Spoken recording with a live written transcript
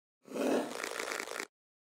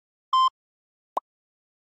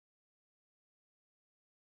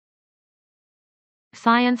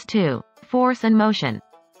Science 2. Force and motion.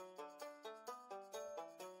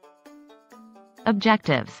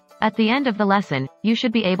 Objectives. At the end of the lesson, you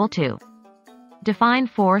should be able to define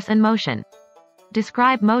force and motion.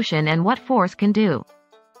 Describe motion and what force can do.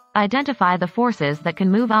 Identify the forces that can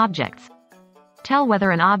move objects. Tell whether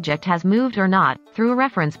an object has moved or not, through a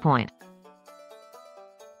reference point.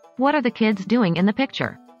 What are the kids doing in the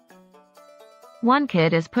picture? One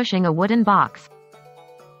kid is pushing a wooden box.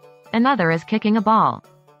 Another is kicking a ball.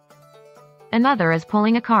 Another is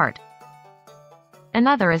pulling a cart.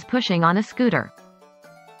 Another is pushing on a scooter.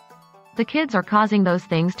 The kids are causing those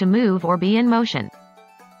things to move or be in motion.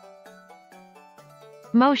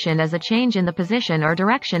 Motion is a change in the position or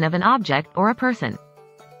direction of an object or a person.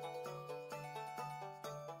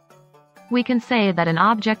 We can say that an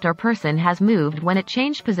object or person has moved when it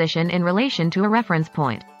changed position in relation to a reference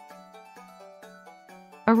point.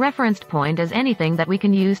 A referenced point is anything that we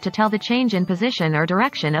can use to tell the change in position or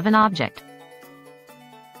direction of an object.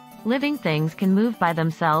 Living things can move by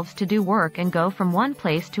themselves to do work and go from one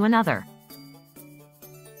place to another.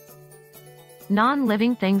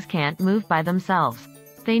 Non-living things can't move by themselves.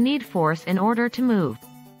 They need force in order to move.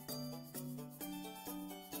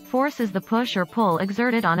 Force is the push or pull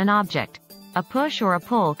exerted on an object. A push or a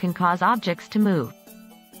pull can cause objects to move.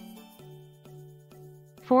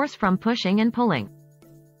 Force from pushing and pulling.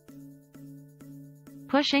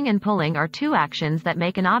 Pushing and pulling are two actions that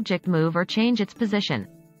make an object move or change its position.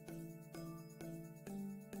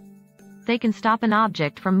 They can stop an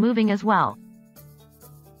object from moving as well.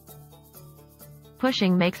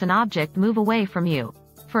 Pushing makes an object move away from you.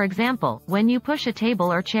 For example, when you push a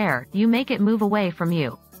table or chair, you make it move away from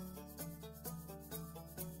you.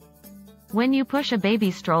 When you push a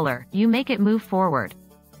baby stroller, you make it move forward.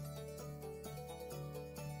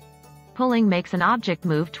 Pulling makes an object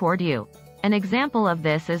move toward you. An example of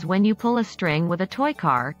this is when you pull a string with a toy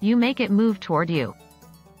car, you make it move toward you.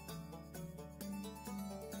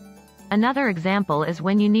 Another example is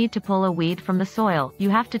when you need to pull a weed from the soil, you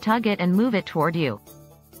have to tug it and move it toward you.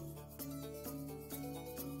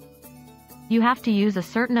 You have to use a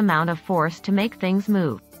certain amount of force to make things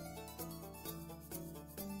move.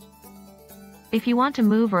 If you want to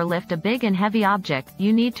move or lift a big and heavy object,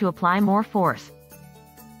 you need to apply more force.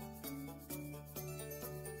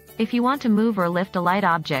 If you want to move or lift a light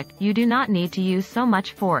object, you do not need to use so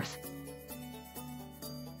much force.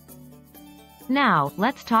 Now,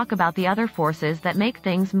 let's talk about the other forces that make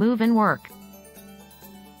things move and work.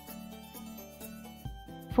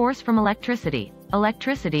 Force from electricity.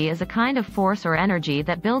 Electricity is a kind of force or energy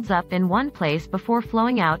that builds up in one place before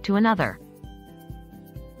flowing out to another.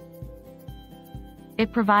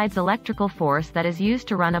 It provides electrical force that is used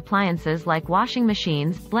to run appliances like washing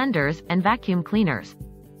machines, blenders, and vacuum cleaners.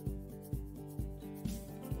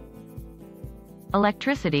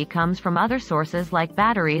 Electricity comes from other sources like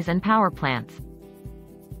batteries and power plants.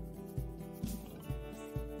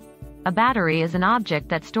 A battery is an object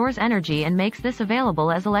that stores energy and makes this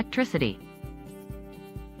available as electricity.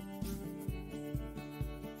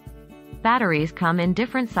 Batteries come in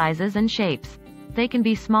different sizes and shapes. They can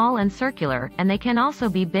be small and circular, and they can also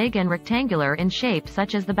be big and rectangular in shape,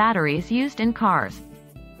 such as the batteries used in cars.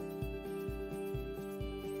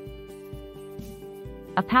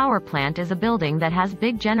 A power plant is a building that has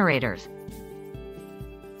big generators.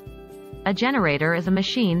 A generator is a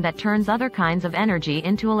machine that turns other kinds of energy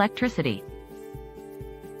into electricity.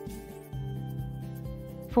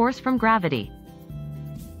 Force from gravity.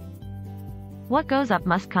 What goes up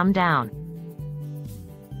must come down.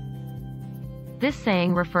 This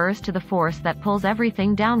saying refers to the force that pulls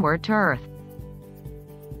everything downward to Earth.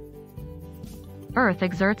 Earth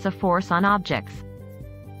exerts a force on objects.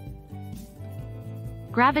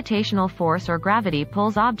 Gravitational force or gravity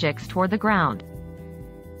pulls objects toward the ground.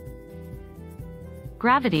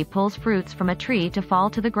 Gravity pulls fruits from a tree to fall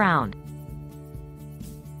to the ground.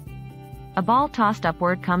 A ball tossed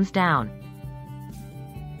upward comes down.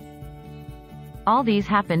 All these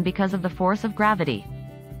happen because of the force of gravity.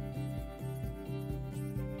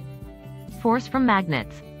 Force from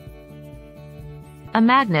magnets. A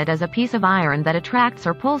magnet is a piece of iron that attracts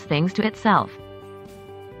or pulls things to itself.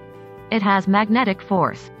 It has magnetic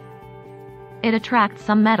force. It attracts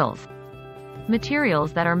some metals.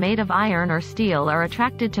 Materials that are made of iron or steel are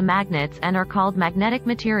attracted to magnets and are called magnetic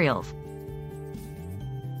materials.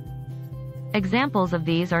 Examples of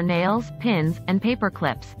these are nails, pins, and paper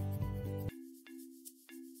clips.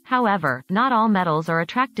 However, not all metals are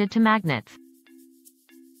attracted to magnets.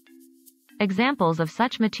 Examples of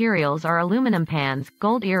such materials are aluminum pans,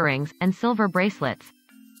 gold earrings, and silver bracelets.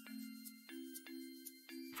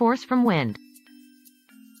 Force from wind.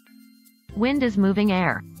 Wind is moving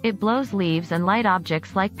air. It blows leaves and light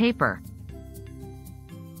objects like paper.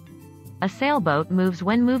 A sailboat moves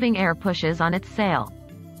when moving air pushes on its sail.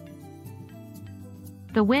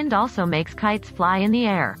 The wind also makes kites fly in the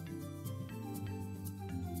air.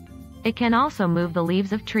 It can also move the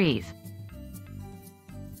leaves of trees.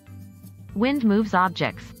 Wind moves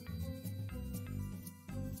objects.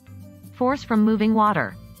 Force from moving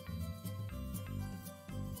water.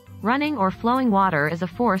 Running or flowing water is a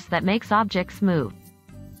force that makes objects move.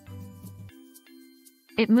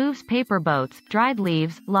 It moves paper boats, dried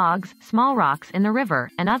leaves, logs, small rocks in the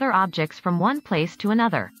river, and other objects from one place to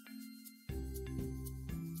another.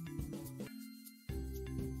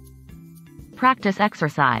 Practice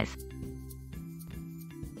exercise.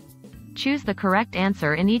 Choose the correct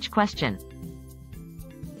answer in each question.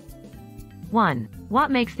 1.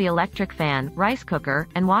 What makes the electric fan, rice cooker,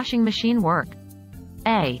 and washing machine work?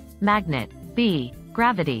 A. Magnet. B.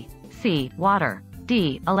 Gravity. C. Water.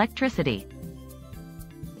 D. Electricity.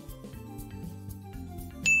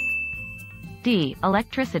 D.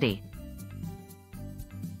 Electricity.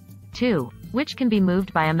 2. Which can be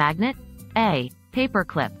moved by a magnet? A.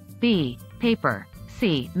 Paperclip. B. Paper.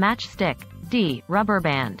 C. Matchstick. D. Rubber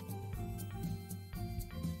band.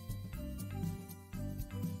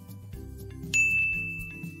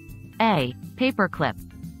 A. Paperclip.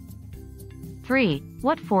 3.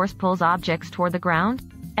 What force pulls objects toward the ground?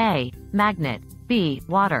 A. Magnet. B.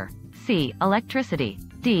 Water. C. Electricity.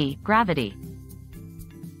 D. Gravity.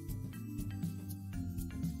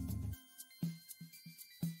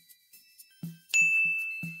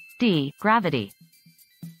 D. Gravity.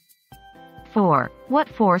 4. What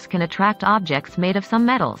force can attract objects made of some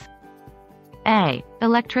metals? A.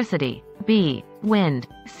 Electricity. B. Wind.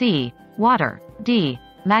 C. Water. D.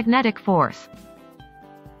 Magnetic force.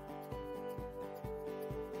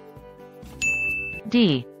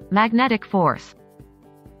 D. Magnetic force.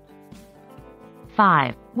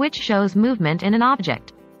 5. Which shows movement in an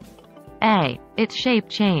object? A. Its shape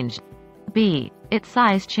changed. B. Its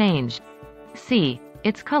size changed. C.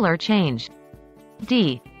 Its color changed.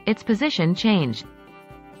 D. Its position changed.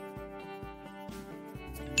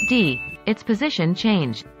 D. Its position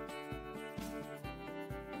changed.